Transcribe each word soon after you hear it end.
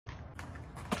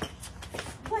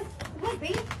on,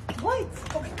 babe. What?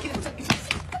 Okay, get it.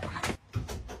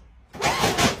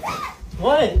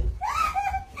 What?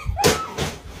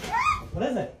 What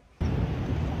is it?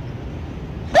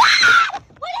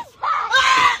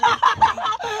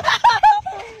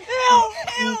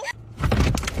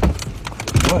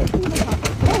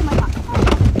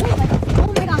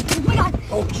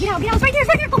 Get out, it's right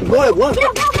there, Go. What? Get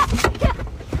out.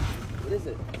 What is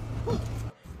it?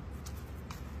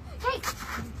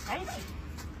 Hey!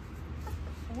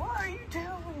 What are you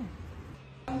doing?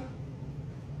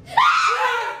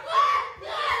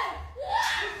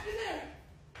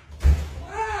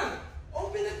 Mom!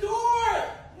 Open the door!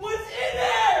 What's in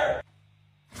there?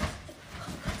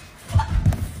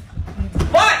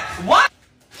 What? What?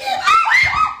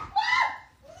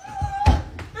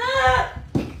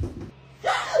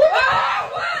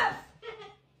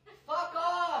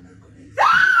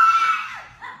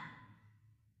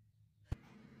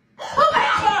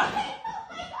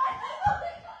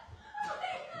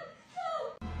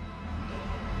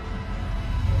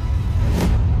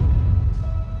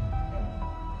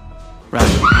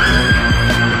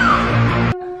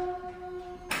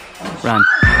 Run.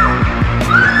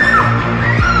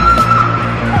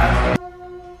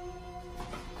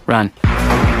 Run.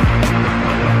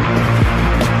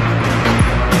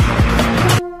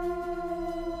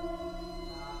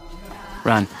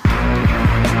 Run.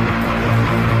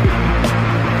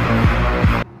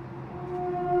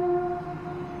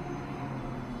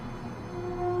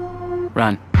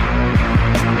 Run.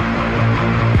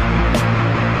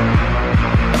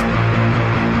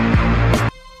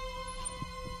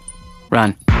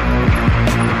 Run.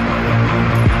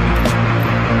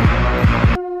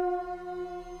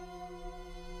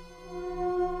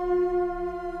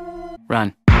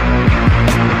 Run.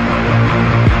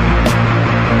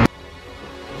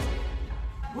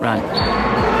 Run.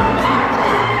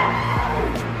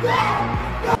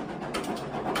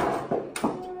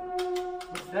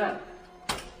 What's that?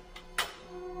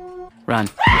 Run.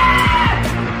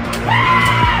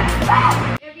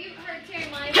 Have you heard Terry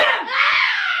Mike?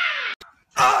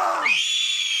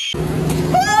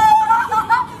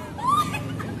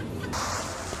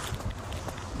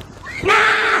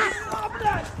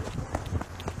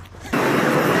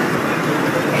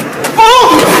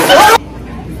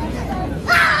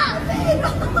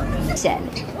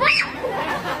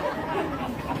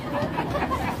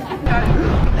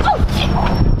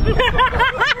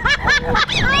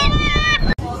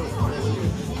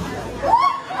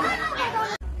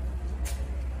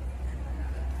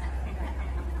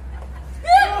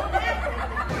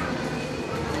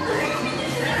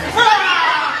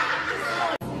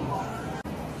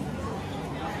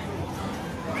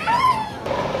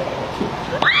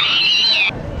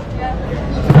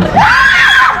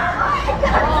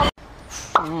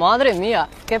 Madre mía,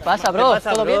 ¿qué pasa, bro? ¿Qué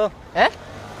pasa, ¿Todo bro? bien? ¿Eh?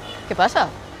 ¿Qué pasa?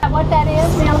 What that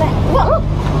is now that.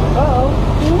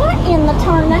 What in the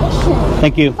tarnation?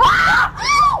 Thank you.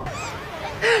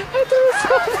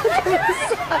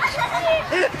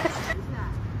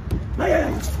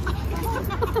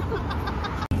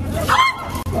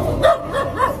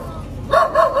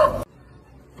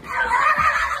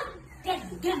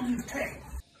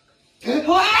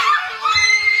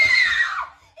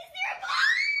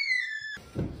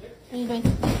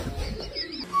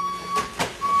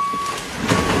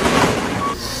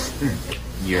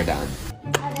 You're done.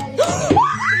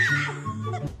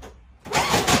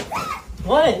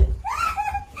 What?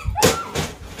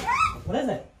 What is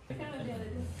it?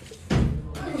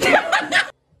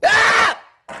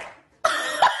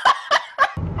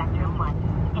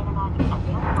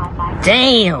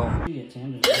 Damn!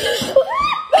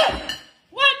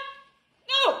 What?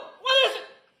 No! What is it?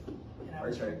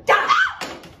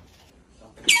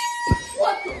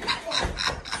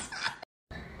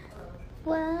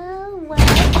 Well.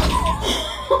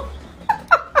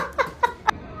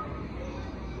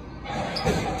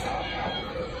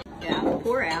 Yeah,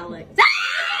 poor Alex.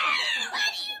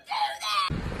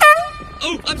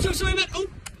 Oh, I'm so sorry, man.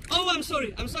 Oh, I'm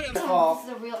sorry. This is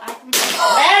a real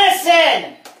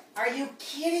Madison! Are you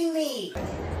kidding me?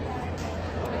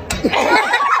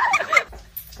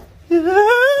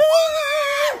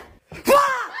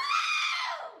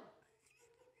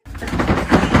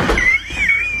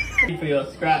 For your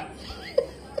scratch.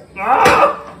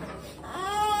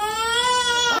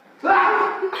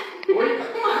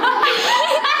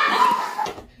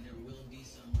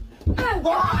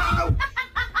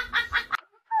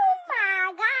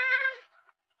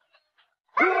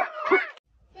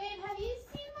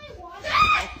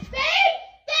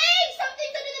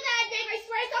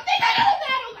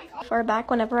 far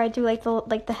back whenever I do like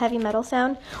the heavy metal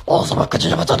sound.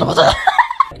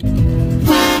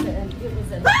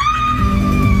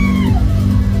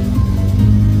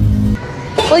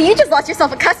 Well, you just lost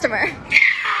yourself a customer.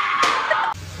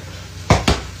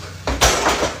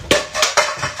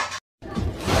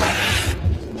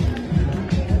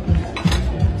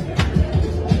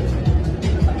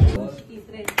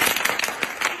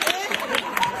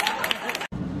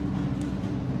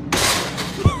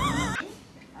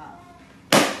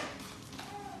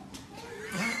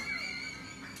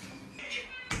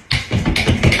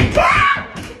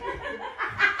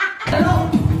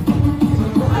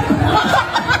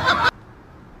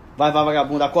 Vai,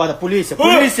 vagabundo, acorda, polícia,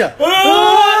 polícia!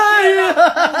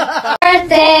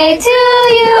 Birthday to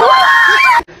you.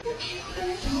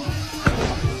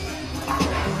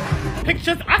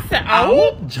 Pictures I set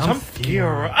out. Jump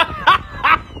scare.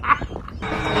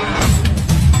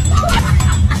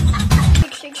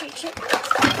 Shake, shake, shake.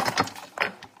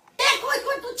 Hijo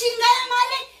de tu chingada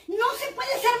madre, no se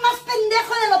puede ser más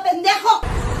pendejo de lo pendejo.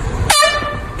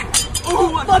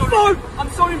 Oh, I'm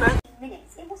sorry, man.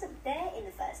 Minutes. It wasn't there in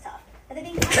the first half. But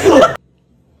they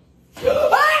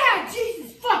Ah,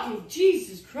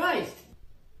 Jesus Christ.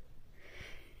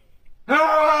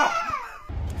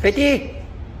 50!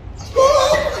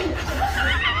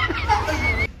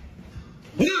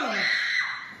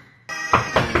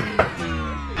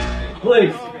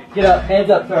 Please, get up, hands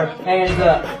up, sir, hands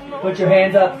up. Put your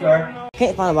hands up, sir.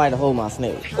 Can't find a way to hold my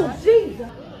snake. Oh, Jesus.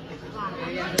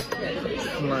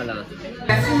 Come on now.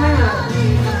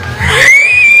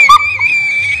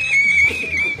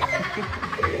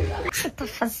 que tá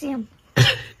fazendo?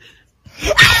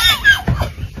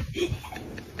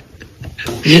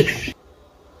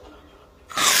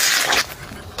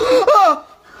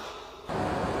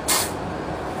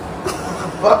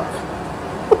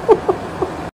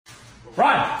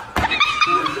 Run!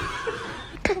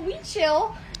 Can we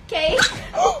chill? Okay?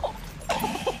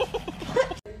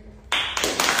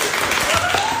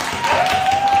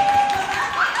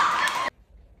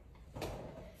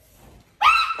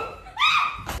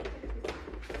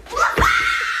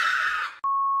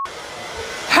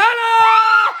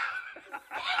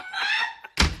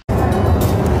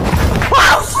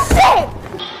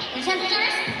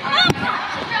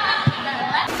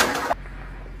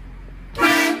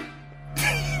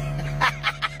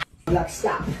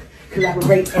 Stop,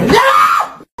 collaborate, and